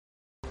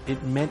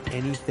it meant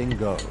anything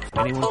goes.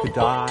 Anyone could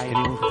die,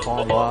 anyone could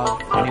fall in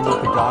love, anyone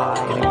could die,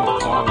 anyone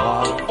could fall in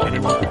love,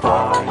 anyone could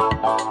die,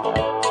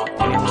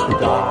 anyone could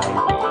die.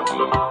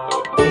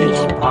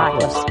 Asian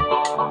apocalypse.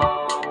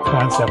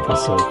 Concept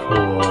was so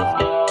cool.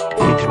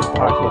 Asian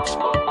apocalypse.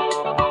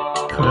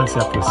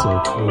 Concept was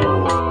so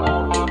cool.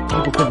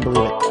 People couldn't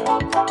believe it.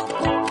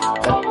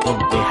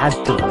 They had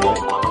to believe it.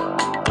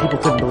 People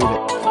couldn't believe it.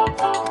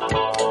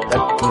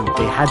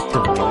 They had to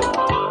believe it.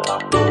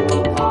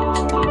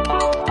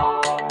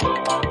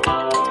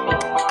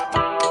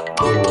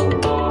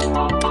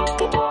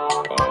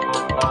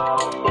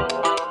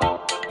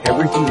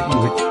 Everything that you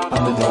had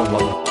come to know and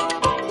love.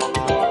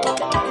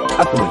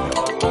 Out the window.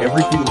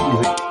 Everything that you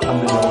had come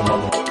to know and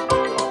love.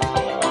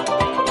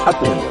 Out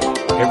the window.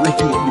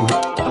 Everything that you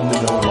had come to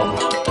know and love.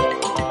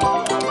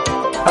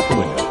 Out the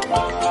window.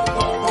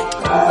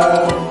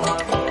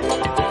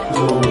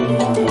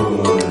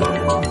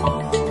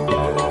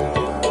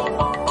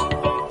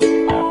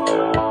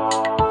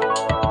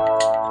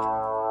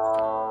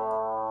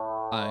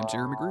 I'm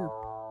Jeremy Greer.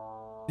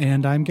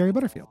 And I'm Gary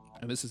Butterfield.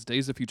 And this is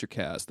Days of Future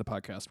Cast, the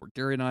podcast where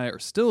Gary and I are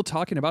still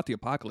talking about the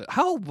apocalypse.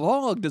 How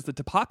long does the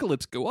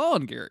apocalypse go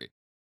on, Gary?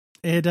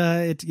 It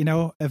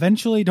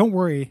eventually, don't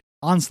worry,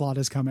 Onslaught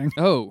is coming.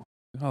 Oh,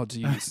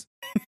 geez.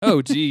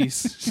 Oh,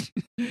 geez.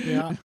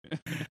 Yeah.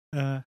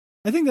 I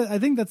think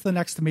that's the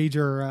next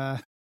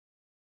major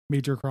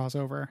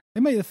crossover.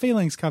 The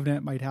Phalanx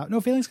Covenant might have. No,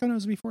 Phalanx Covenant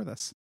was before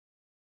this.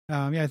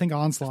 I think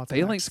Onslaught.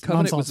 Phalanx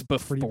Covenant was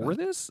before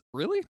this?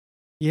 Really?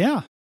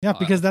 Yeah. Yeah,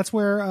 because that's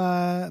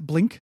where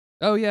Blink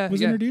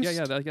was introduced.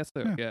 Yeah, I guess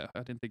so. Yeah,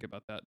 I didn't think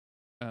about that.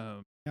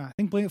 I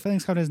think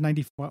Phalanx Covenant is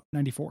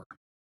 94.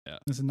 Yeah.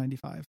 This is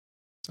 95.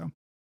 So,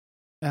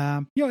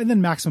 and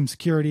then Maximum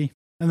Security,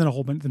 and then a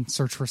whole bunch, then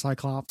Search for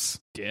Cyclops.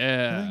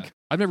 Yeah.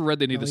 I've never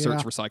read any of the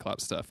Search for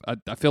Cyclops stuff.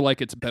 I feel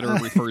like it's better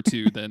referred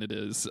to than it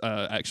is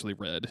actually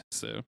read.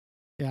 So,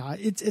 yeah,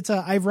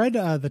 I've read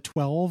the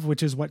 12,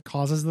 which is what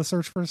causes the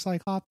Search for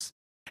Cyclops.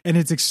 And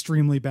it's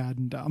extremely bad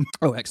and dumb.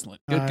 Oh,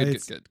 excellent!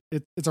 Good.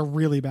 It's a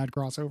really bad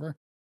crossover.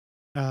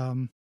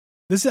 I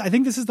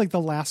think this is like the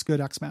last good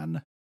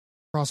X-Men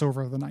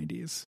crossover of the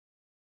 90s.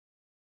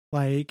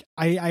 Like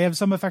I have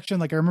some affection.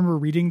 Like I remember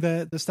reading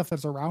the stuff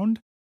that's around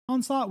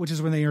Onslaught, which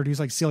is when they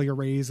introduced like Celia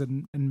Reyes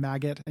and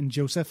Maggot and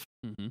Joseph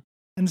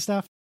and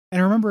stuff. And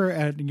I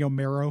remember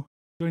Marrow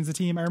joins the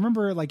team. I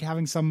remember like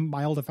having some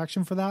mild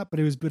affection for that, but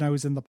it was when I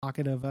was in the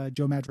pocket of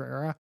Joe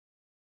Madureira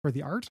for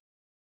the art.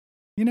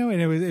 And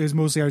it was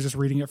mostly I was just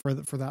reading it for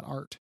that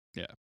art.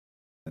 Yeah.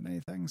 Than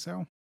anything.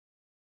 So,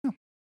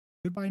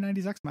 goodbye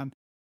 90s X-Men.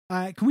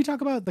 Can we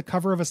talk about the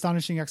cover of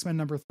Astonishing X-Men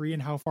 #3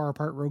 and how far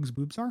apart Rogue's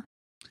boobs are?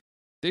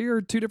 They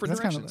are two different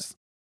directions. Kind of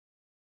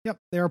yep,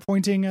 they are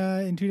pointing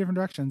in two different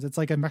directions. It's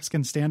like a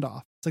Mexican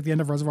standoff. It's like the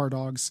end of Reservoir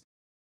Dogs,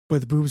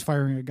 with boobs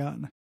firing a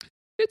gun.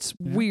 It's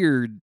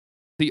weird.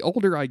 The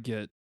older I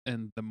get,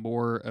 and the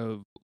more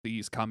of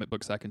these comic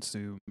books I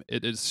consume,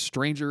 it is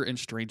stranger and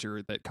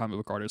stranger that comic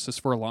book artists just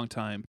for a long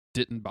time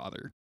didn't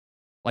bother.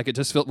 Like it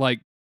just felt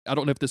like, I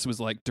don't know if this was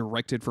like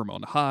directed from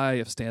on high,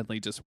 if Stan Lee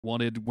just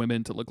wanted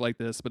women to look like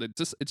this, but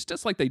it's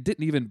just like they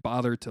didn't even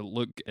bother to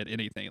look at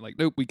anything. Like,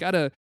 nope, we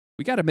gotta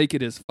make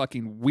it as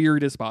fucking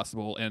weird as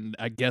possible and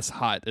I guess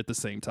hot at the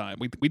same time.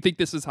 We think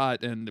this is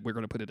hot and we're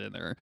gonna put it in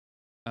there.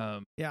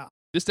 Yeah.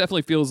 This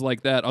definitely feels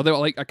like that. Although,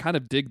 like, I kind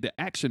of dig the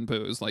action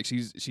pose. Like,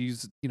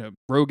 she's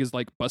Rogue is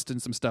like busting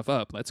some stuff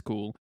up. That's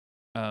cool.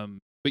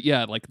 But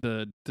yeah, like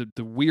the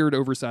weird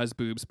oversized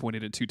boobs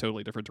pointed in two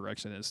totally different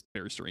directions is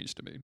very strange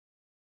to me.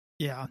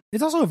 Yeah,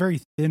 it's also a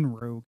very thin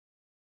Rogue.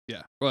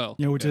 Yeah, well,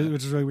 which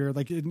is really weird.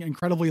 Like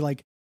incredibly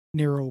like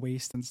narrow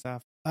waist and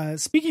stuff.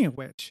 Speaking of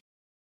which,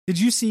 did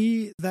you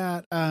see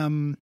that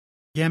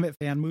Gambit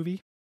fan movie?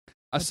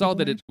 I saw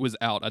that it was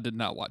out. I did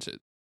not watch it.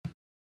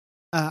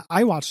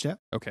 I watched it.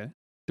 Okay.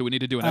 Do we need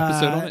to do an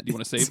episode on it? Do you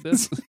want to save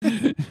this?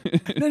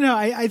 No.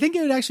 I think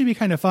it would actually be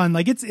kind of fun.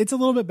 Like it's a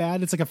little bit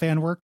bad. It's like a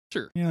fan work.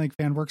 Sure. Like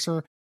fan works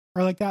are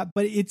like that.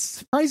 But it's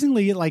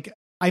surprisingly like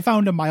I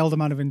found a mild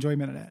amount of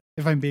enjoyment in it,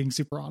 if I'm being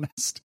super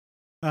honest.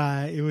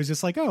 It was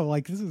just like, oh,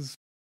 like this is,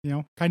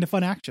 kind of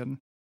fun action,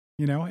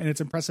 and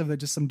it's impressive that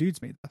just some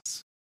dudes made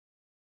this.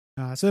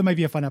 So it might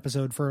be a fun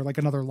episode for like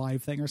another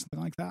live thing or something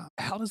like that.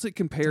 How does it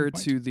compare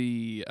to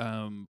the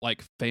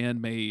like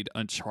fan made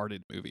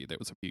Uncharted movie that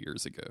was a few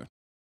years ago?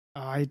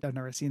 I've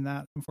never seen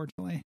that,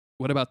 unfortunately.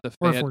 What about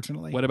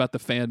the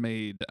fan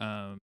made?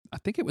 I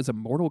think it was a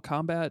Mortal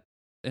Kombat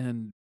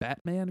and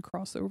Batman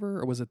crossover,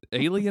 or was it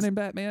Alien and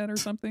Batman or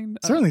something?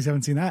 Certainly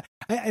haven't seen that.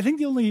 I think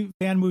the only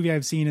fan movie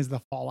I've seen is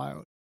the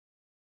Fallout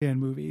fan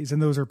movies,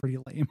 and those are pretty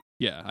lame.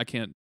 Yeah, I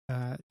can't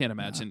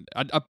imagine.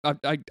 Yeah.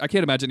 I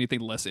can't imagine anything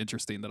less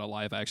interesting than a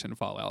live action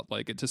Fallout.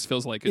 Like it just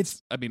feels like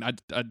it's. I mean,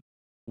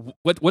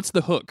 what's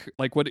the hook?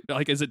 Like what?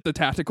 Like is it the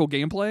tactical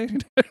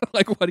gameplay?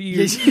 Like what do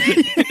you?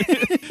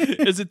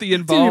 Is it the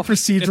involved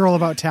procedural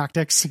about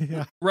tactics?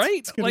 Yeah,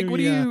 right. Like what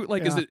do you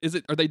like? Yeah. Is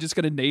it? Are they just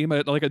going to name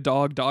it like a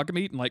dog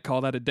meat and like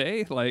call that a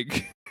day?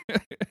 Like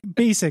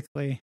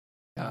basically.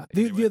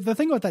 Anyway. The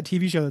thing about that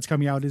TV show that's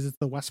coming out is it's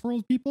the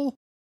Westworld people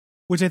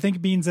which I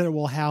think means that it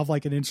will have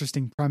like an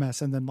interesting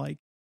premise and then like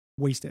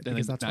waste it And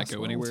because then that's not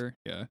go Westworld. anywhere.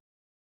 Yeah.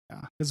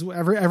 Yeah, because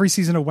every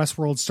season of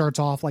Westworld starts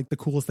off like the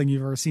coolest thing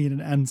you've ever seen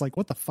and ends like,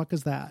 what the fuck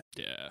is that?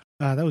 Yeah.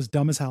 That was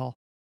dumb as hell.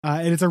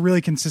 And it's a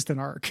really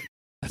consistent arc.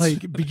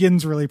 Like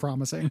begins really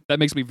promising. That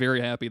makes me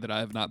very happy that I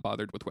have not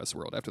bothered with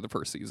Westworld after the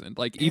first season.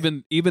 Like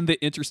even the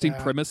interesting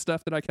Yeah. premise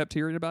stuff that I kept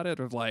hearing about it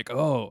of like,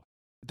 oh,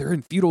 they're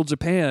in feudal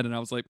Japan, and I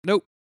was like,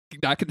 nope,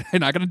 not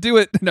going to do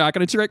it. Not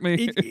going to trick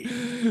me.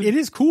 It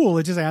is cool.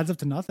 It just adds up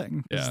to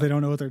nothing because Yeah. they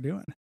don't know what they're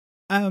doing.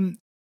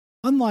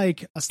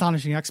 Unlike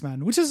Astonishing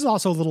X-Men, which is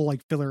also a little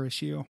like filler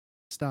issue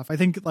stuff. I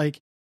think like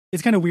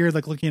it's kind of weird,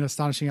 like looking at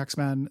Astonishing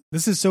X-Men.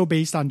 This is so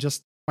based on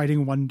just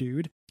fighting one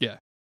dude. Yeah.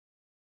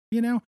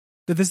 You know,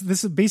 that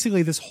this is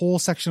basically this whole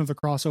section of the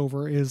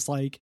crossover is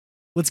like,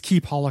 let's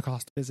keep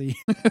Holocaust busy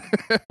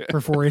for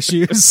 4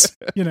 issues,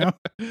 you know?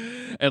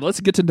 And let's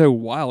get to know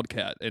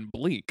Wildcat and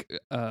Blink.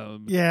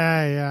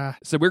 Yeah.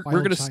 So we're Wild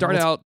going to start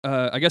Child.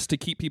 out, I guess, to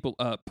keep people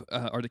up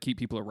or to keep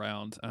people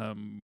around.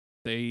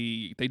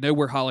 They know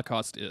where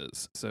Holocaust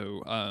is.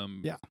 So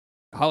Yeah.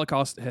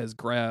 Holocaust has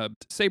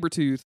grabbed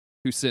Sabretooth,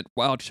 who sent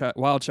Wild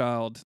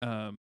Child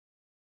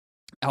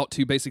out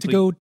to basically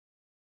To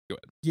go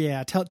ahead.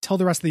 Yeah, tell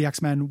the rest of the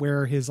X-Men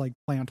where his like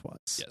plant was.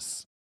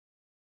 Yes.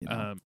 You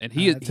know? And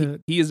he to-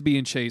 he is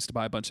being chased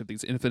by a bunch of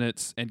these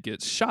Infinites and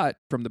gets shot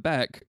from the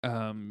back.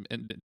 And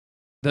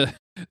the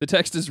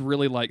text is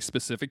really like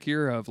specific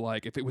here of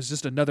like, if it was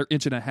just another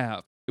inch and a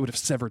half, it would have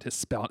severed his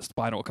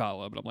spinal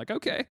column. And I'm like,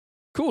 okay,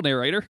 cool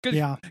narrator, good,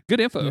 Yeah. good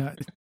info. Yeah.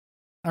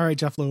 All right,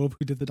 Jeff Loeb,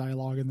 who did the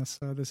dialogue in this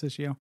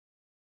issue.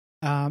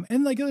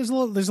 And like there's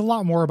a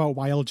lot more about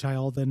Wild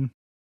Child than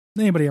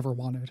anybody ever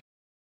wanted,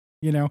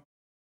 you know,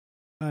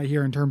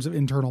 here in terms of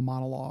internal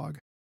monologue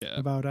Yeah.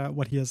 about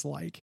what he is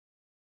like.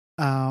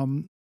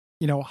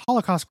 You know,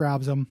 Holocaust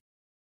grabs him,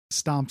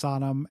 stomps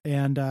on him,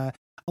 and a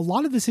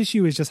lot of this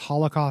issue is just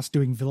Holocaust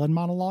doing villain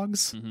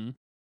monologues Mm-hmm.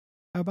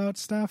 about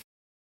stuff.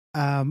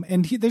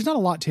 And there's not a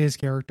lot to his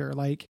character.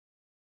 Like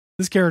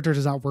this character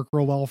does not work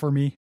real well for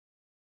me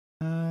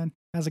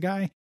as a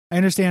guy. I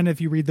understand if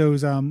you read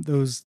those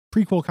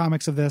prequel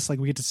comics of this, like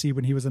we get to see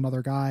when he was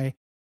another guy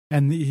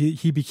and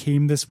he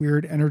became this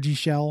weird energy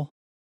shell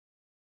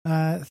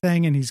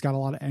thing, and he's got a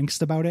lot of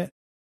angst about it,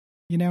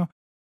 you know.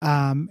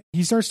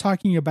 He starts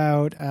talking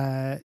about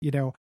you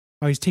know,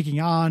 how he's taking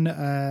on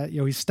you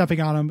know, he's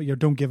stepping on him, you know,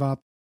 don't give up,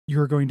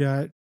 you're going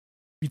to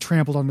be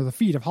trampled under the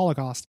feet of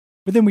Holocaust.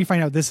 But then we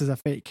find out this is a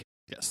fake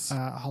Yes.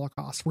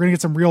 Holocaust. We're gonna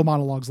get some real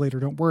monologues later,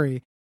 don't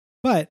worry.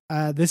 But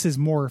this is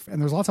Morph,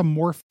 and there's lots of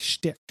Morph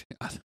shtick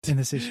in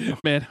this issue.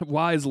 Man,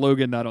 why is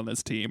Logan not on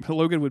this team?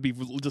 Logan would be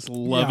just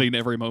loving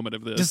every moment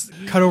of this.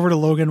 Just cut over to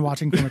Logan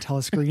watching from a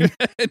telescreen.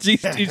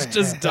 he's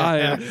just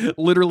dying,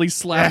 literally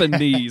slapping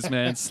knees,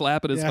 man,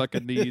 slapping his Yeah.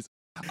 fucking knees.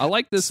 I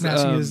like this.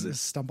 Smashing his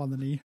stump on the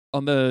knee.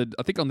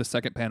 I think on the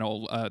second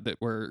panel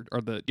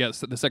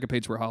the second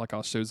page where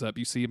Holocaust shows up,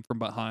 you see him from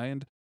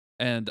behind.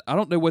 And I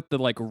don't know what the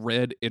like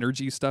red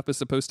energy stuff is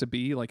supposed to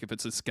be, like if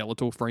it's a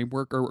skeletal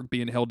framework or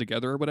being held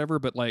together or whatever,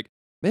 but like,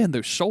 man,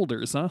 those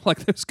shoulders, huh? Like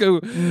those go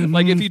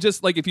like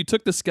if you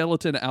took the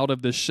skeleton out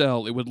of the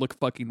shell, it would look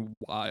fucking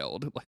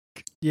wild.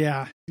 Like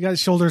Yeah, you got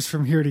shoulders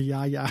from here to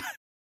yeah.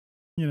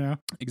 You know,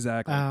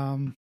 exactly.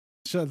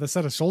 the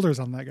set of shoulders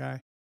on that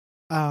guy.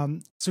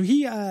 So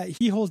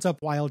he holds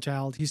up Wild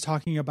Child. He's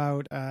talking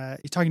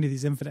to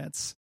these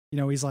Infinites. You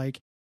know, he's like,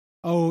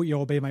 oh, you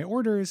obey my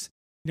orders.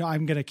 You know,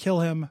 I'm going to kill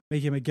him,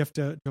 make him a gift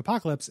to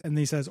Apocalypse. And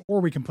then he says, or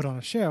we can put on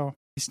a show.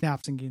 He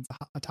snaps and gains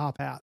a top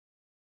hat.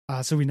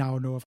 So we now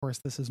know, of course,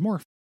 this is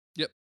Morph.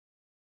 Yep.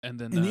 And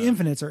then And the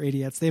Infinites are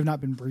idiots. They have not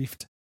been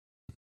briefed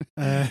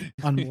on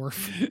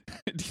Morph.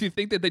 Do you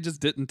think that they just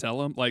didn't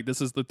tell him, like,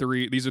 these are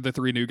the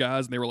 3 new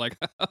guys, and they were like,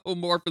 oh,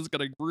 Morph is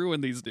going to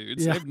ruin these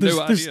dudes? Yeah, I have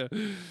no idea.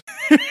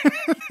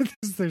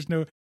 there's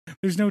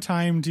no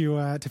time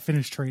to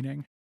finish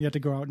training. You have to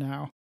go out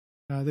now.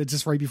 They're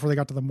just right before they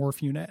got to the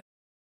Morph unit.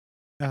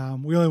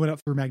 We only went up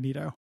through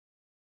Magneto.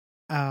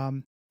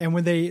 And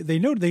when they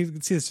know they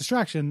see this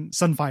distraction,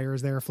 Sunfire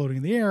is there floating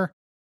in the air,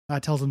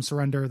 tells them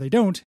surrender. They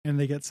don't, and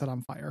they get set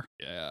on fire.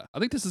 Yeah, I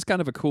think this is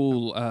kind of a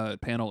cool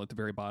panel at the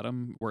very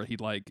bottom where he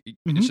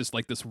it's just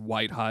like this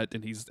white hut,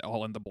 and he's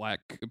all in the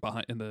black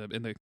behind in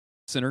the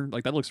center.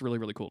 Like that looks really,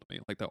 really cool to me.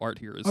 Like the art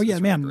here is Yeah,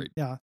 really man, great.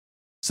 yeah.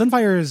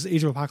 Sunfire's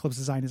Age of Apocalypse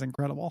design is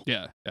incredible.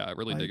 Yeah, I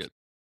really dig it.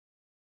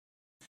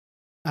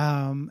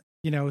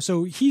 You know,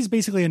 so he's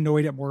basically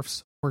annoyed at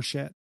Morph's horse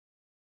shit.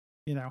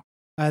 You know,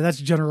 that's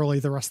generally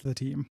the rest of the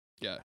team.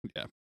 Yeah.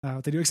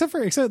 What they do, except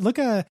look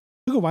at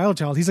Wild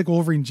Child. He's like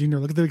Wolverine Jr.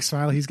 Look at the big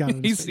smile he's got.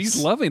 On his face.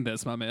 He's loving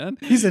this, my man.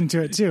 He's into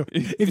it too.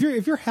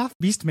 If you're half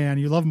Beast Man,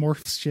 you love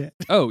Morph's shit.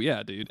 Oh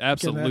yeah, dude,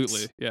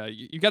 absolutely. Yeah,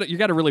 you got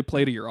to really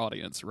play to your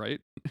audience, right?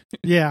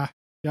 Yeah.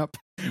 Yep.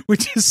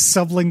 Which is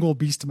sublingual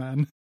Beast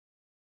Man.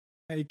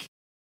 Like,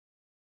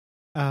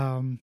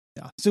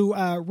 yeah.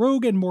 So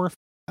Rogue and Morph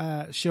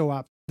show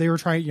up. They were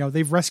trying, you know,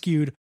 they've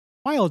rescued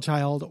Wild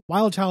Child.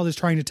 Wild Child is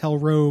trying to tell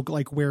Rogue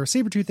like where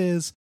Sabretooth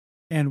is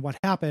and what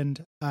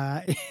happened.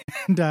 And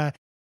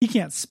he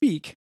can't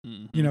speak.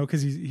 Mhm. you know,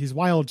 because he's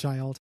Wild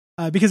Child.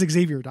 Because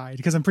Xavier died,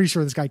 because I'm pretty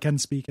sure this guy can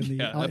speak in the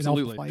Yeah, in Alpha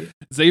absolutely. fight.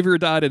 Xavier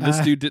died, and this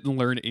Uh, dude didn't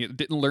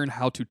learn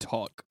how to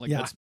talk. Like Yeah.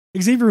 that's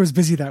Xavier was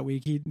busy that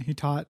week. He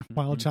taught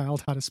Wild Mhm.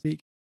 Child how to speak.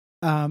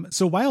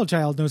 So Wild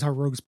Child knows how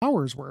Rogue's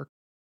powers work.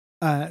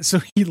 So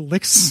he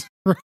licks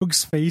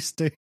Rogue's face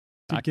to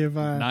give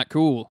not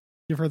cool.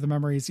 give her the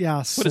memories. Yeah.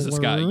 What is this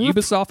guy? slurp.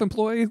 Ubisoft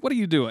employee? What are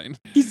you doing?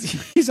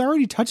 He's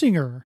already touching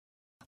her.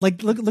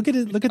 Like look at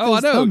it. Look at Oh, I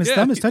his know, thumb. His yeah.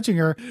 thumb is touching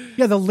her.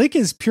 Yeah. The lick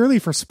is purely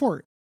for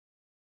sport.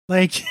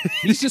 Like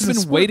He's just it's a been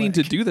sport waiting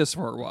to lick. do this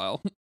for a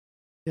while.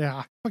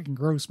 Yeah. Fucking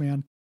gross,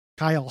 man.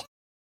 Kyle.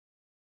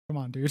 Come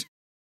on, dude.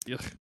 Yeah.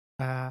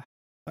 But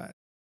yeah.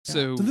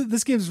 So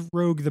This gives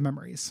Rogue the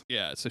memories.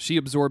 yeah, so she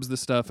absorbs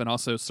this stuff and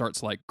also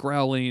starts like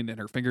growling, and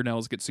her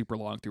fingernails get super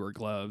long through her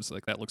gloves.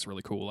 Like that looks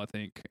really cool, I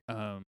think.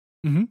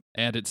 Mhm.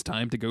 And it's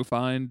time to go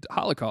find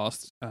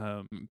Holocaust,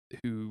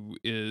 who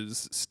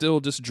is still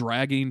just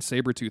dragging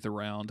Sabretooth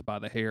around by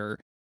the hair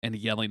and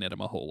yelling at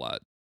him a whole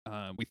lot.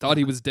 We thought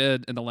he was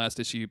dead in the last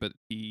issue, but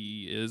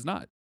he is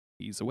not.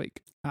 He's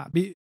awake.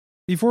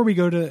 Before we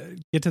get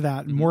to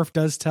that, Mhm. Morph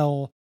does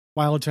tell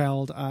Wild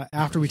Child,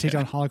 after we take Yeah.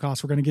 down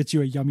Holocaust, we're going to get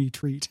you a yummy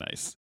treat.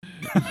 Nice.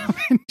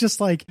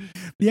 Just like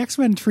the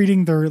X-Men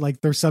treating their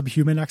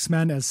subhuman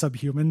X-Men as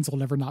subhumans will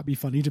never not be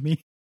funny to me.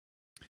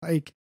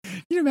 Like,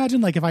 can you imagine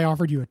like if I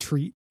offered you a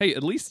treat? Hey,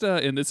 at least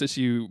in this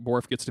issue,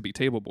 Morph gets to be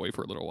Table Boy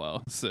for a little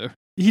while. So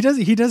He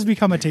does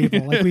become a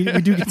table. Like we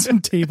do get some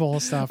table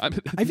stuff. I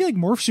feel like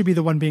Morph should be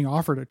the one being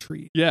offered a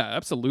treat. yeah,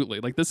 absolutely.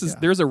 Like this is Yeah.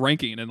 there's a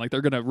ranking, and like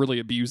they're gonna really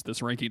abuse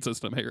this ranking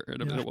system here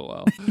in a Yeah. little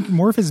while.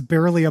 Morph is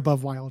barely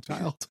above Wild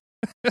Child.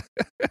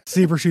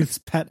 Sabretooth's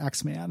pet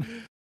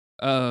X-Man.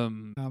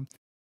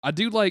 I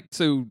do like,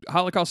 so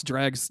Holocaust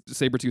drags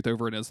Sabretooth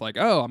over and is like,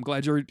 oh, I'm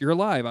glad you're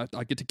alive.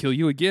 I get to kill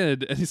you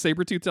again. And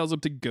Sabretooth tells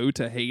him to go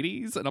to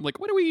Hades. And I'm like,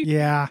 what are we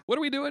doing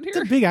It's a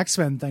here? big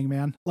X-Men thing,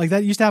 man. Like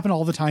that used to happen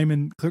all the time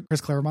in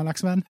Chris Claremont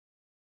X-Men.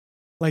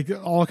 Like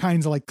all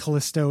kinds of like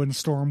Callisto and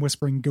Storm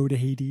whispering go to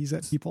Hades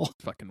at people.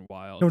 Fucking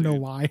wild. Don't know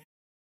dude. why.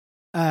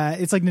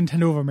 It's like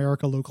Nintendo of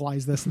America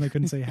localized this and they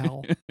couldn't say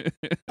hell.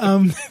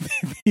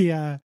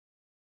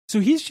 So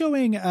he's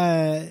showing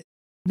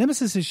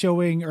Nemesis is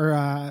showing,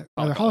 or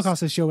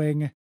Holocaust is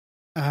showing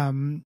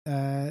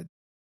Sabretooth.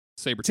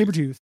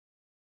 Sabretooth,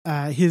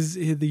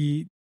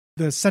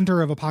 the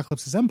center of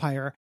Apocalypse's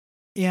empire,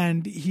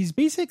 and he's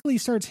basically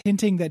starts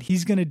hinting that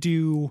he's going to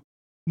do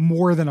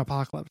more than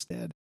Apocalypse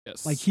did.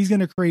 Yes. Like he's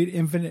going to create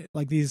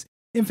these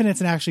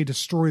infinites and actually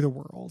destroy the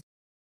world.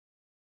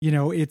 You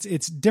know, it's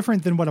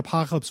different than what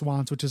Apocalypse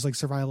wants, which is like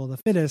survival of the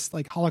fittest.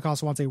 Like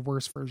Holocaust wants a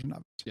worse version of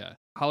it. Yeah.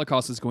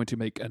 Holocaust is going to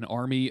make an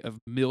army of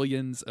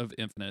millions of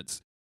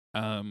infinites.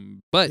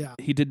 But Yeah.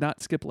 he did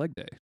not skip leg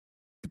day.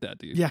 Look at that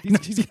dude. Yeah,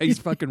 he's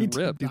fucking he did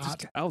ripped. Dude, his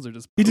not. cows are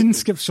just He didn't poking.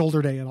 skip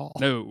shoulder day at all.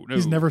 No.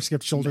 He's never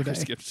skipped shoulder Never day.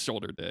 skipped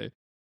shoulder day.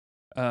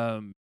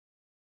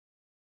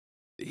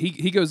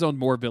 He goes on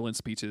more villain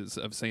speeches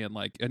of saying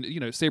like, and you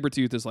know,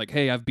 Sabretooth is like,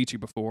 hey, I've beat you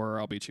before,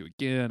 I'll beat you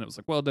again. I was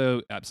like, well,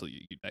 no,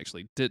 absolutely, you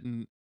actually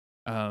didn't.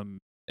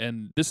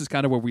 And this is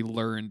kind of where we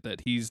learned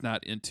that he's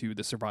not into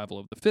the survival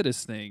of the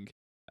fittest thing.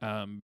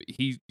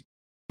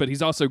 But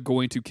he's also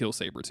going to kill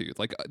Sabretooth.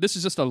 Like this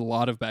is just a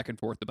lot of back and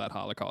forth about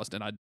Holocaust,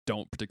 and I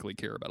don't particularly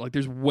care about it. Like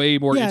there's way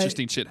more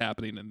interesting shit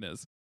happening in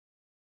this.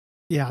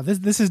 Yeah,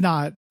 this is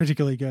not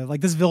particularly good.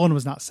 Like this villain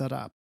was not set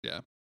up. Yeah.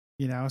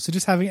 You know, so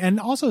just having, and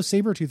also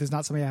Sabretooth is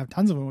not somebody I have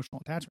tons of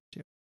emotional attachment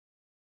to.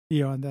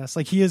 You know, in this,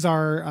 like he is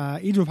our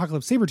Age of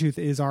Apocalypse Sabretooth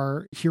is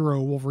our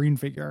hero Wolverine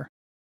figure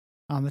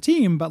on the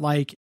team, but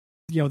like,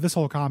 you know, this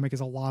whole comic is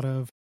a lot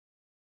of,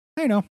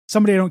 I don't know,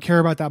 somebody I don't care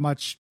about that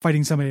much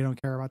fighting somebody I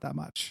don't care about that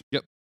much.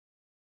 Yep.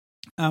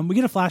 We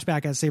get a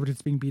flashback as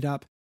Sabretooth's being beat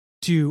up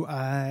to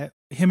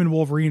him and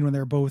Wolverine when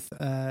they're both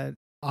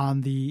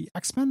on the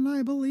X-Men,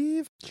 I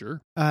believe.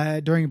 Sure.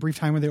 During a brief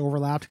time when they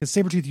overlapped, because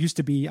Sabretooth used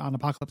to be on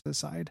Apocalypse's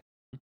side.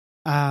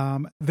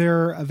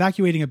 They're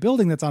evacuating a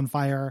building that's on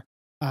fire.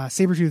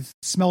 Sabretooth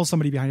smells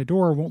somebody behind a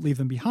door, won't leave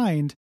them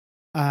behind,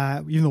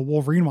 even though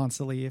Wolverine wants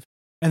to leave,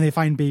 and they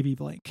find Baby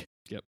Blink.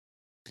 Yep.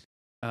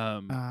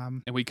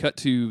 And we cut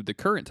to the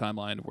current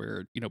timeline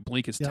where, you know,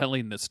 Blink is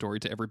telling this story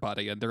to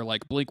everybody, and they're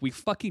like, Blink, we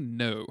fucking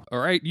know, all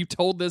right? You've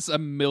told this a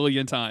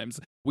million times.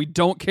 We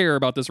don't care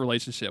about this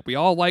relationship. We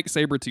all like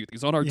Sabretooth.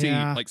 He's on our team.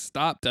 Like,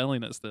 stop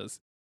telling us this.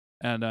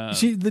 And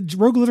the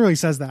Rogue literally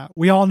says that.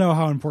 We all know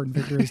how important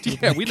Victor is to yeah,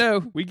 Blink. we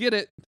know. We get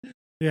it.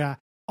 Yeah.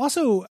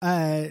 Also,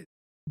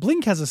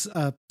 Blink has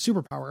a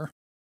superpower.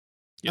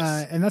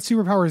 Yes. And that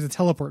superpower is to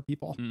teleport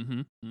people.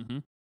 Mm-hmm. Mm-hmm.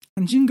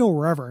 And she can go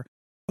wherever.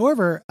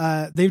 However,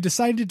 they've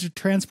decided to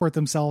transport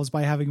themselves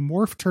by having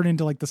Morph turn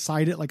into like the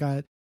side, like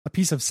a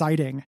piece of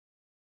siding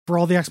for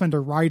all the X-Men to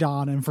ride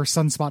on and for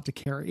Sunspot to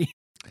carry.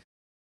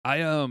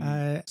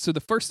 So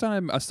the first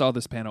time I saw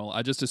this panel,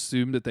 I just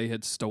assumed that they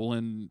had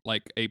stolen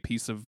like a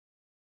piece of,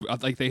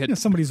 like they had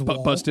somebody's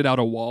wall. busted out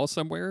a wall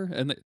somewhere,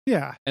 and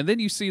and then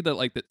you see that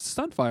like that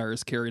Sunfire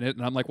is carrying it,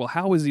 and I'm like, well,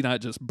 how is he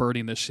not just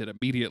burning this shit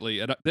immediately?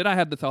 And then I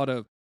had the thought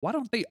of, why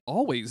don't they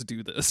always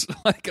do this?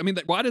 Like, I mean,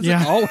 why does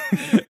Yeah. it all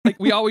like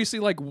we always see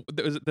like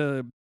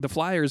the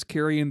flyers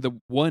carrying the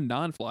one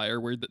non-flyer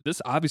where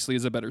this obviously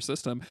is a better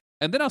system.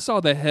 And then I saw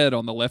the head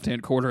on the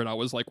left-hand corner and I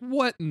was like,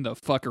 what in the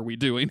fuck are we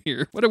doing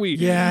here? What are we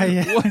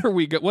Yeah.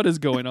 what is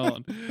going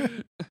on?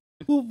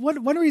 Well,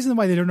 one reason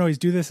why they don't always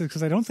do this is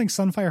because I don't think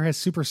Sunfire has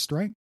super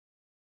strength.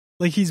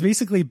 Like, he's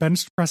basically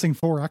bench pressing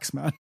 4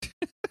 X-Men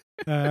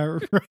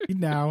right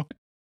now.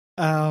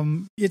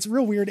 It's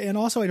real weird. And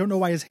also, I don't know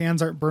why his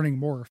hands aren't burning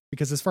Morph,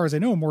 because as far as I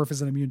know, Morph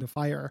isn't immune to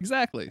fire.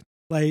 Exactly.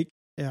 Like,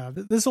 yeah,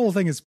 this whole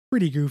thing is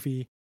pretty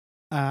goofy.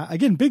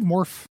 Again, big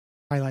Morph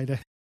highlight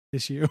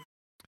issue.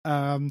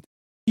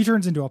 He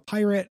turns into a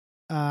pirate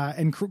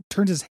and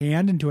turns his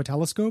hand into a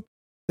telescope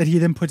that he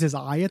then puts his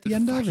eye at the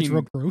end of. It's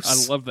real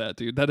gross. I love that,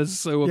 dude. That is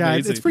so yeah,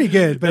 amazing. it's pretty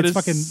good, but That it's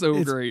is fucking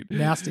so great.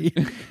 nasty.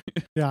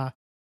 Yeah.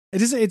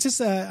 It's just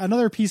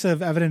another piece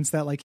of evidence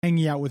that like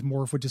hanging out with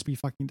Morph would just be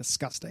fucking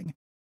disgusting.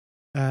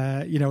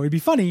 It'd be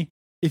funny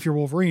if you're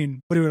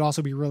Wolverine, but it would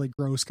also be really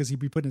gross because he'd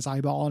be putting his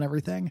eyeball on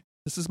everything.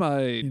 This is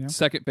my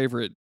second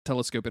favorite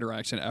telescope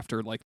interaction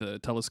after like the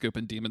telescope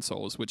in Demon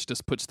Souls, which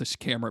just puts the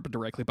camera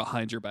directly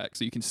behind your back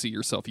so you can see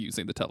yourself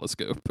using the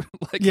telescope.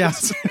 Like,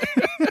 yes.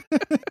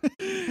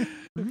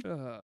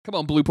 Come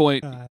on, Blue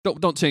Point.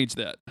 Don't change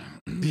that.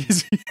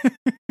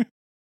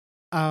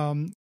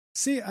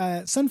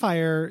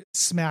 Sunfire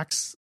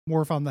smacks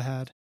Morph on the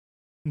head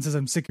and says,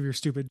 "I'm sick of your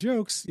stupid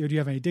jokes. Do you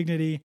have any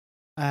dignity?"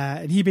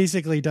 And he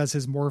basically does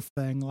his Morph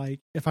thing. Like,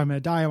 if I'm going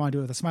to die, I want to do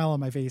it with a smile on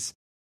my face.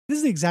 This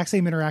is the exact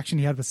same interaction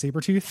he had with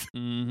Sabretooth,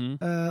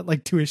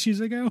 like 2 issues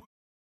ago.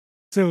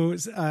 So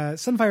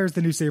Sunfire is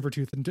the new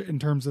Sabretooth in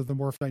terms of the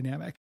Morph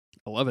dynamic.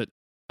 I love it.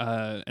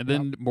 And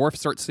then Morph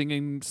starts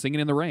singing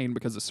in the rain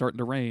because it's starting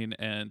to rain,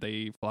 and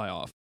they fly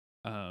off.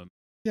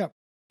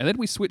 And then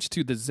we switch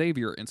to the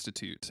Xavier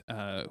Institute,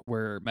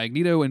 where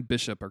Magneto and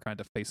Bishop are kind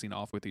of facing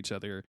off with each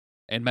other.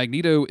 And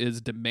Magneto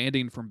is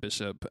demanding from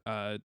Bishop,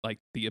 like,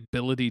 the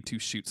ability to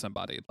shoot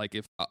somebody. Like,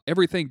 if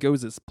everything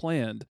goes as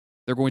planned,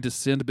 they're going to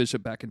send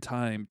Bishop back in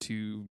time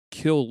to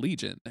kill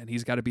Legion, and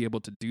he's got to be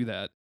able to do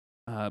that.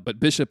 But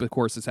Bishop, of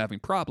course, is having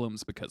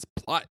problems because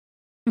plot.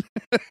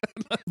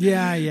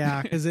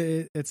 yeah, because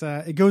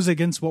it goes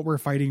against what we're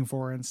fighting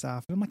for and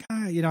stuff. And I'm like,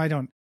 I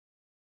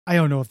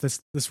don't know if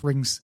this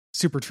rings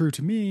super true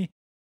to me.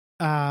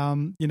 But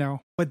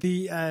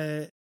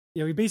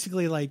we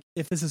basically, like,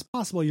 if this is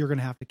possible, you're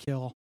gonna have to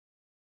kill.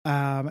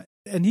 And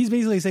he's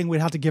basically saying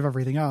we'd have to give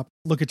everything up.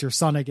 Look at your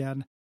son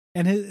again.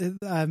 And his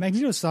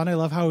Magneto's son, I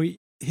love how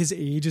his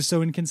age is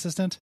so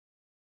inconsistent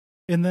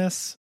in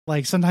this.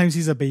 Like, sometimes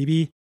he's a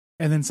baby,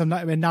 and then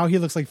and now he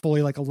looks like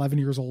fully like 11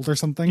 years old or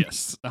something.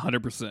 Yes,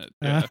 100%.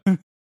 Yeah.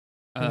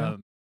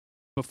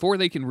 Before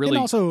they can really,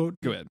 and also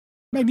go ahead.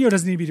 Magneto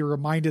doesn't need to be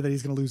reminded that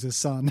he's going to lose his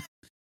son.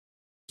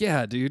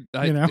 Yeah, dude.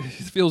 It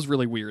feels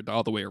really weird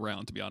all the way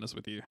around, to be honest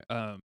with you.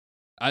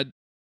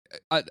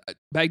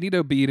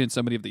 Magneto being in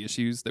so many of the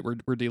issues that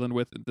we're dealing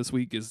with this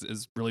week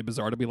is really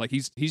bizarre to me. Like,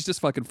 he's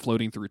just fucking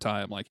floating through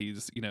time, like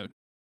he's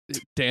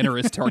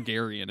Daenerys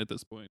Targaryen at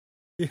this point.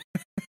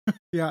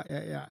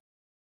 Yeah.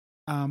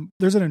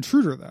 There's an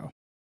intruder though.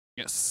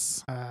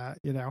 Yes.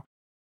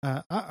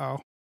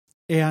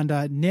 And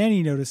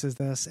Nanny notices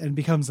this and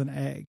becomes an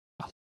egg.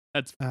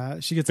 That's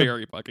she gets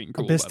very fucking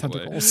cool. abyss by the way.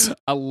 tentacles.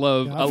 I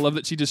love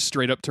that she just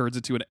straight up turns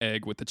into an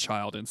egg with the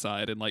child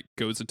inside and like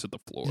goes into the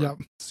floor. Yep.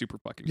 Super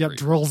fucking Yep, great.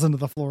 drills into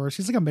the floor.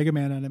 She's like a Mega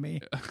Man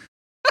enemy.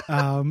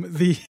 Yeah.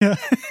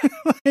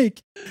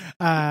 And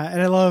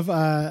I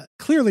love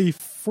clearly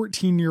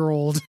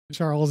 14-year-old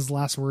Charles'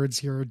 last words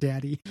here,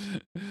 "Daddy,"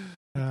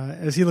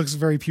 as he looks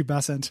very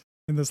pubescent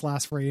in this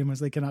last frame,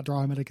 as they cannot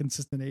draw him at a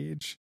consistent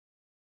age.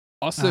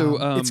 Also,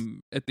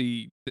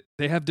 they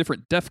have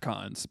different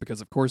DEFCONs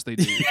because of course they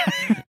do.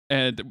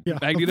 And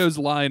Magneto's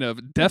line of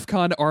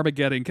 "DEFCON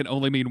Armageddon can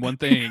only mean one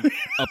thing: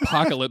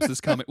 apocalypse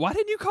is coming." Why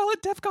didn't you call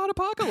it DEFCON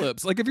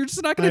Apocalypse? Like, if you're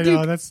just not going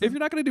to if you're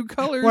not going to do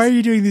colors, why are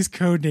you doing these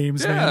code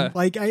names, Yeah. man?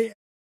 Like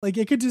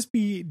it could just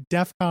be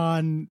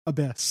DEFCON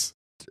Abyss.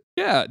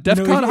 Yeah,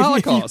 DEFCON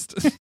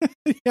Holocaust.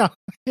 Yeah.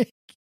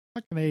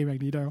 Fucking A,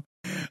 Magneto.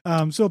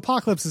 So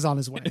Apocalypse is on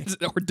his way.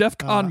 Or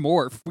DEFCON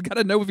Morph. We got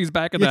to know if he's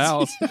back in the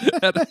house.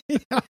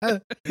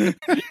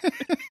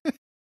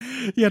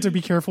 You have to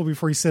be careful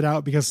before you sit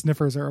out because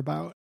sniffers are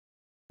about.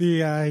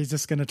 He's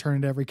just going to turn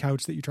into every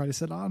couch that you try to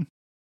sit on.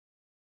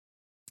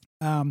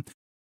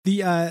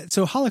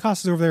 So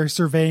Holocaust is over there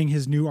surveying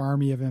his new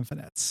army of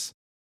Infinites.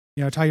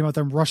 Talking about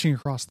them rushing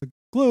across the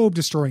globe,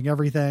 destroying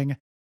everything.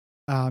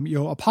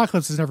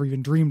 Apocalypse has never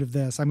even dreamed of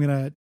this. I'm going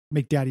to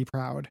make Daddy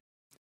proud.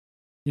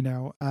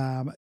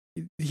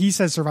 He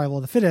says survival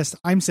of the fittest.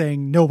 I'm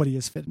saying nobody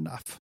is fit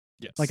enough.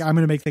 Yes. Like, I'm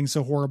going to make things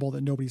so horrible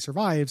that nobody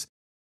survives,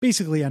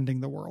 basically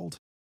ending the world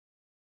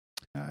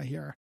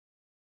here.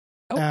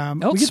 We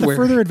get the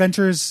further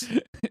adventures.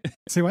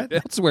 Say what?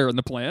 Elsewhere in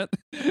the plant.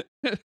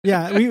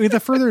 Yeah, we get the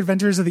further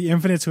adventures of the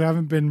Infinites who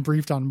haven't been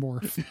briefed on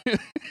Morph.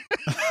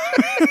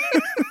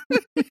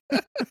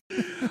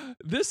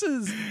 This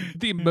is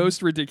the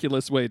most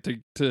ridiculous way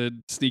to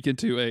sneak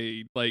into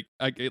a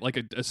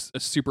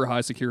super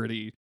high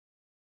security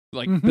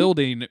Mhm.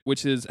 building,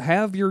 which is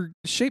have your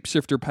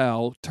shapeshifter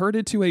pal turn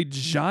into a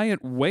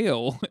giant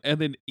whale and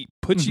then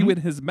put you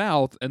in his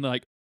mouth and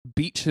like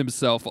beach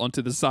himself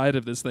onto the side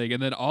of this thing,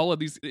 and then all of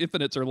these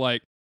infinites are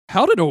like,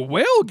 how did a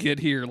whale get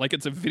here? Like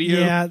it's a video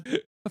Yeah,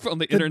 from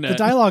the the internet.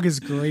 dialogue is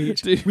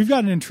great. Dude. We've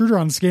got an intruder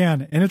on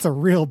scan, and it's a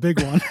real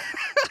big one.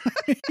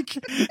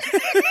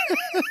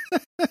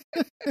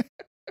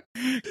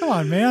 Come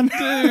on, man.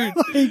 Dude,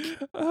 Like,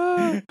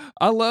 I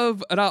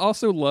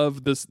also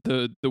love this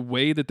the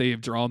way that they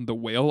have drawn the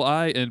whale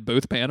eye in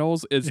both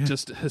panels is Yeah.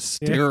 just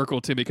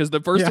hysterical to me, because the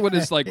first Yeah. one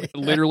is like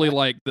literally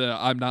like the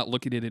I'm not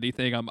looking at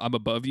anything, I'm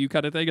above you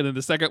kind of thing, and then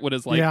the second one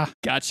is like Yeah.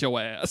 got your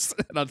ass,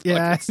 and I was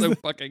Yeah. like, it's so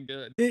fucking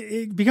good.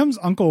 it becomes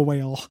Uncle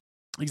Whale.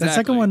 Exactly. The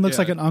second one looks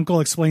yeah. like an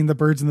uncle explaining the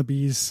birds and the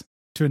bees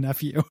to a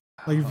nephew,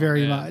 like Oh,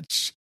 very man.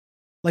 much.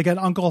 Like an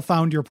uncle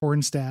found your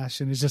porn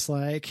stash and is just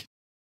like,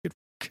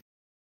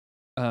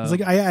 it's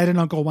like I had an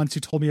uncle once who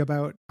told me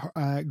about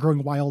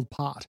growing wild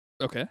pot,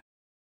 okay.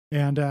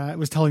 and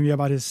was telling me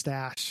about his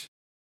stash.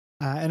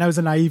 And I was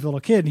a naive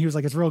little kid, and he was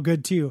like, "It's real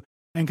good too."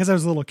 And because I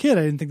was a little kid,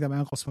 I didn't think that my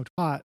uncle smoked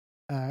pot,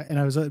 and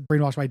I was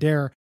brainwashed by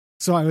Dare.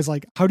 So I was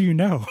like, "How do you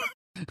know?"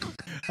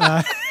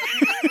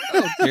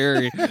 Oh,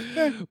 Gary,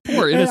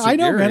 poor innocent I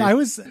know, Gary. man.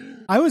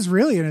 I was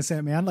really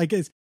innocent, man. Like,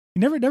 you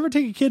never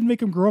take a kid and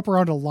make him grow up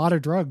around a lot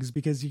of drugs,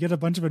 because you get a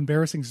bunch of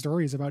embarrassing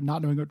stories about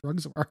not knowing what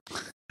drugs are.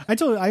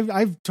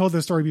 I've told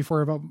this story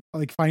before about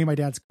like finding my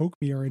dad's Coke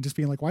mirror and just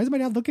being like, "Why is my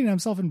dad looking at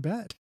himself in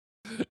bed?"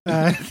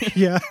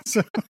 Yeah,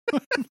 so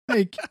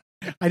like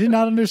I did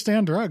not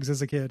understand drugs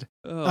as a kid.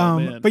 Oh,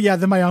 man. But yeah,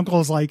 then my uncle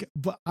was like,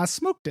 "But I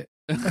smoked it,"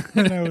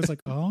 and I was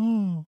like,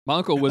 "Oh." My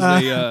uncle was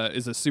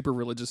is a super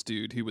religious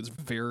dude who was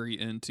very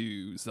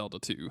into Zelda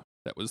 2.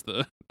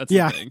 That's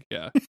Yeah. the thing.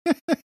 Yeah.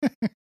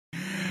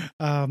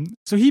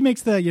 So he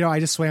makes the, I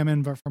just swam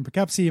in from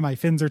Poughkeepsie, my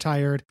fins are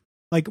tired.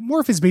 Like,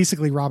 Morph is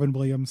basically Robin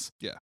Williams.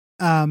 Yeah.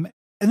 And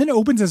then it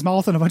opens his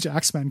mouth and a bunch of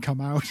X-Men come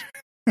out,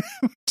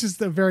 which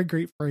is a very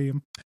great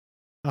frame.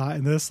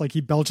 In this, like,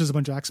 he belches a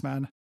bunch of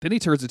X-Men. Then he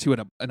turns into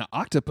an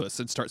octopus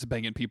and starts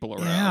banging people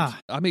around. Yeah.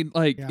 I mean,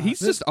 like, Yeah. he's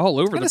just all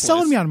over the Kind of place.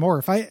 selling me on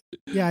Morph. I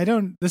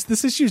don't,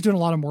 this issue is doing a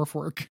lot of Morph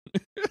work.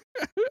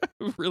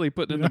 Really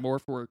putting in Yeah. the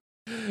Morph work.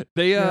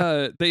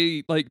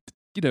 They like,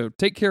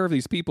 take care of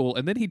these people,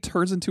 and then he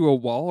turns into a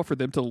wall for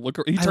them to look.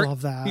 I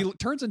love that. He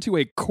turns into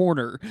a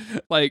corner.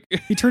 Like,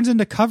 He turns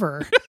into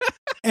cover.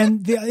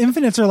 And the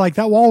Infinites are like,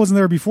 that wall wasn't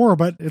there before,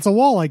 but it's a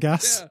wall, I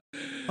guess.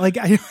 yeah. Like,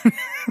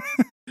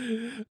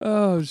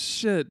 Oh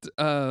shit.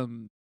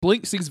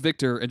 Blink sees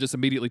Victor and just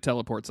immediately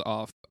teleports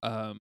off.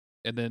 And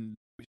then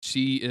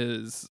she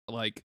is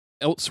like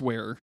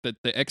elsewhere that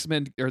the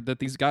X-Men, or that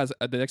these guys,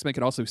 the X-Men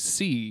can also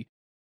see,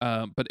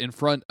 but in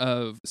front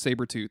of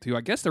Sabretooth, who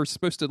I guess they're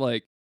supposed to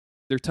like,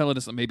 they're telling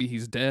us that maybe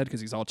he's dead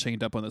because he's all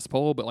chained up on this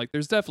pole, but like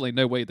there's definitely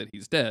no way that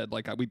he's dead.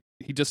 Like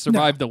he just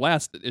survived the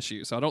last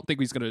issue, so I don't think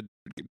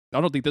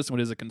this one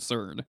is a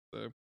concern.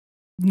 So.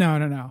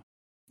 No.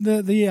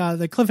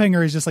 The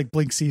cliffhanger is just like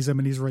Blink sees him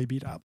and he's really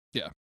beat up.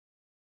 Yeah.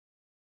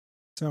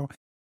 So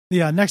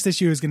the next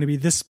issue is going to be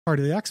this part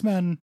of the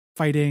X-Men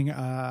fighting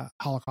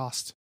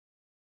Holocaust,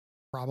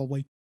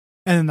 probably,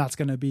 and then that's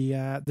going to be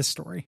this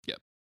story. Yep.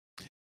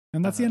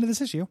 And that's the end of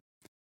this issue.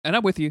 And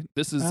I'm with you.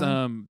 This is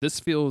this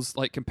feels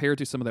like, compared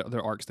to some of the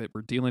other arcs that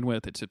we're dealing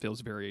with, it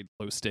feels very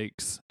low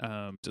stakes.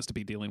 Just to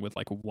be dealing with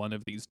like one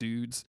of these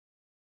dudes.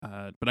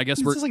 But I guess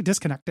It's just like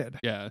disconnected.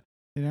 yeah.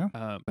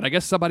 But I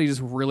guess somebody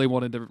just really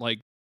wanted to like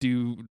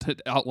to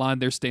outline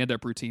their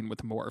stand-up routine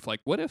with Morph.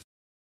 Like, what if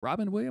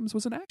Robin Williams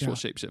was an actual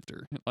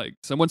shapeshifter? Like,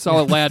 someone saw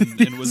Aladdin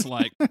and was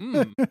like,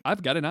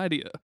 I've got an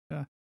idea.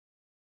 Yeah.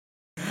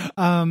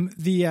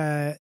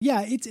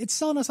 It's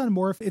selling us on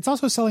Morph. It's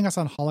also selling us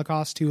on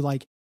Holocaust too.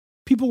 Like,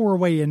 people were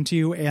way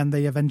into, and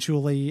they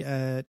eventually,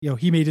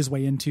 he made his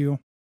way into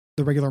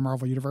the regular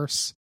Marvel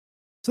universe.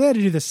 So they had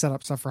to do this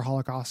setup stuff for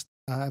Holocaust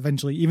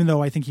eventually, even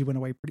though I think he went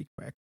away pretty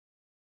quick.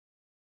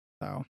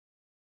 So,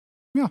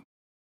 yeah.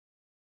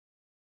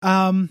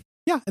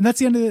 And that's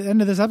the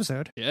end of this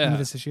episode. Yeah. End of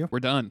this issue. We're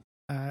done.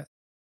 We're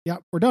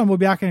done. We'll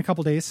be back in a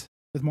couple days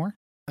with more.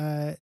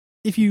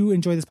 If you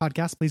enjoy this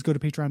podcast, please go to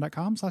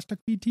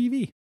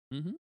patreon.com/duckfeedtv.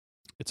 Mm-hmm.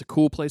 It's a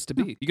cool place to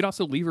be. You could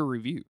also leave a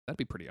review. That'd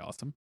be pretty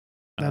awesome.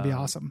 That'd be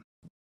awesome.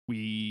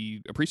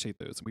 We appreciate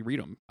those. We read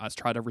them. I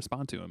try to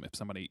respond to them if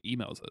somebody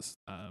emails us.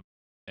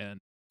 And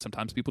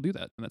sometimes people do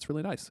that, and that's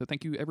really nice. So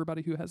thank you,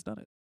 everybody who has done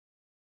it.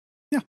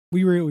 Yeah,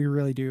 we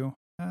really do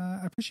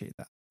appreciate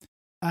that.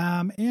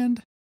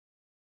 And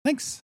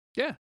thanks.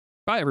 Yeah.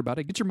 Bye,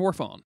 everybody. Get your Morph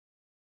on.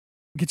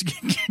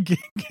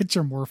 Get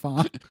your Morph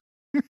on.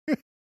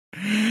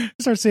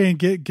 Start saying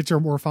get your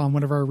Morph on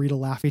whenever I read a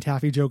Laffy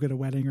Taffy joke at a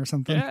wedding or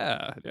something.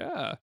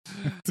 Yeah.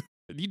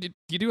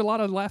 You do a lot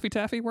of Laffy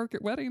Taffy work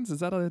at weddings? Is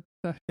that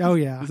Oh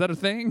yeah. Is that a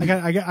thing?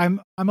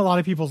 I'm a lot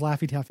of people's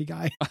Laffy Taffy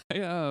guy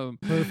I,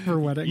 for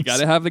weddings. You got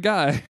to have the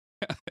guy.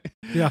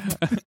 Yeah.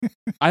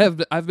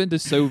 I've been to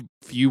so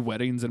few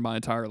weddings in my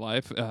entire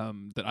life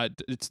that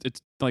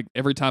it's like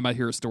every time I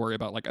hear a story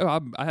about like,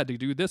 oh, I had to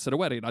do this at a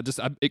wedding,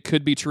 it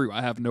could be true.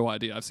 I have no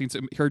idea. I've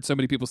heard so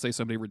many people say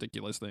so many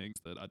ridiculous things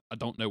that I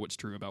don't know what's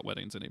true about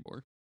weddings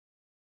anymore.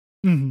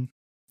 Mm-hmm.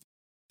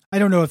 I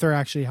don't know if there are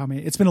actually how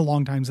many. It's been a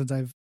long time since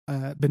I've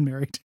been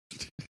married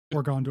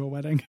or gone to a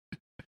wedding,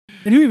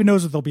 and who even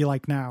knows what they'll be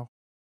like now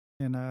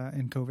in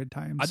COVID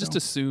times. I just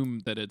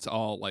assume that it's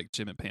all like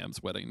Jim and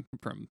Pam's wedding,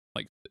 from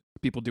like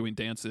people doing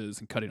dances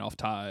and cutting off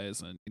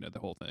ties and the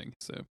whole thing.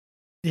 So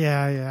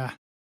yeah,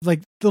 like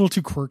a little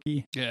too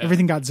quirky. Yeah,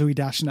 everything got Zooey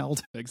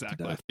Dashnelled.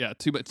 Exactly. Yeah,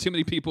 too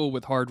many people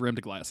with hard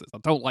rimmed glasses. I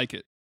don't like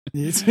it.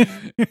 It's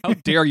How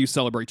dare you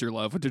celebrate your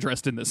love when you're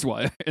dressed in this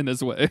way?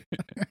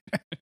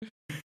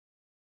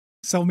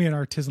 Sell me an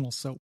artisanal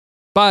soap.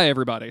 Bye,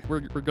 everybody. We're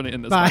going to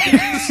end this.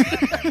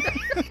 Bye.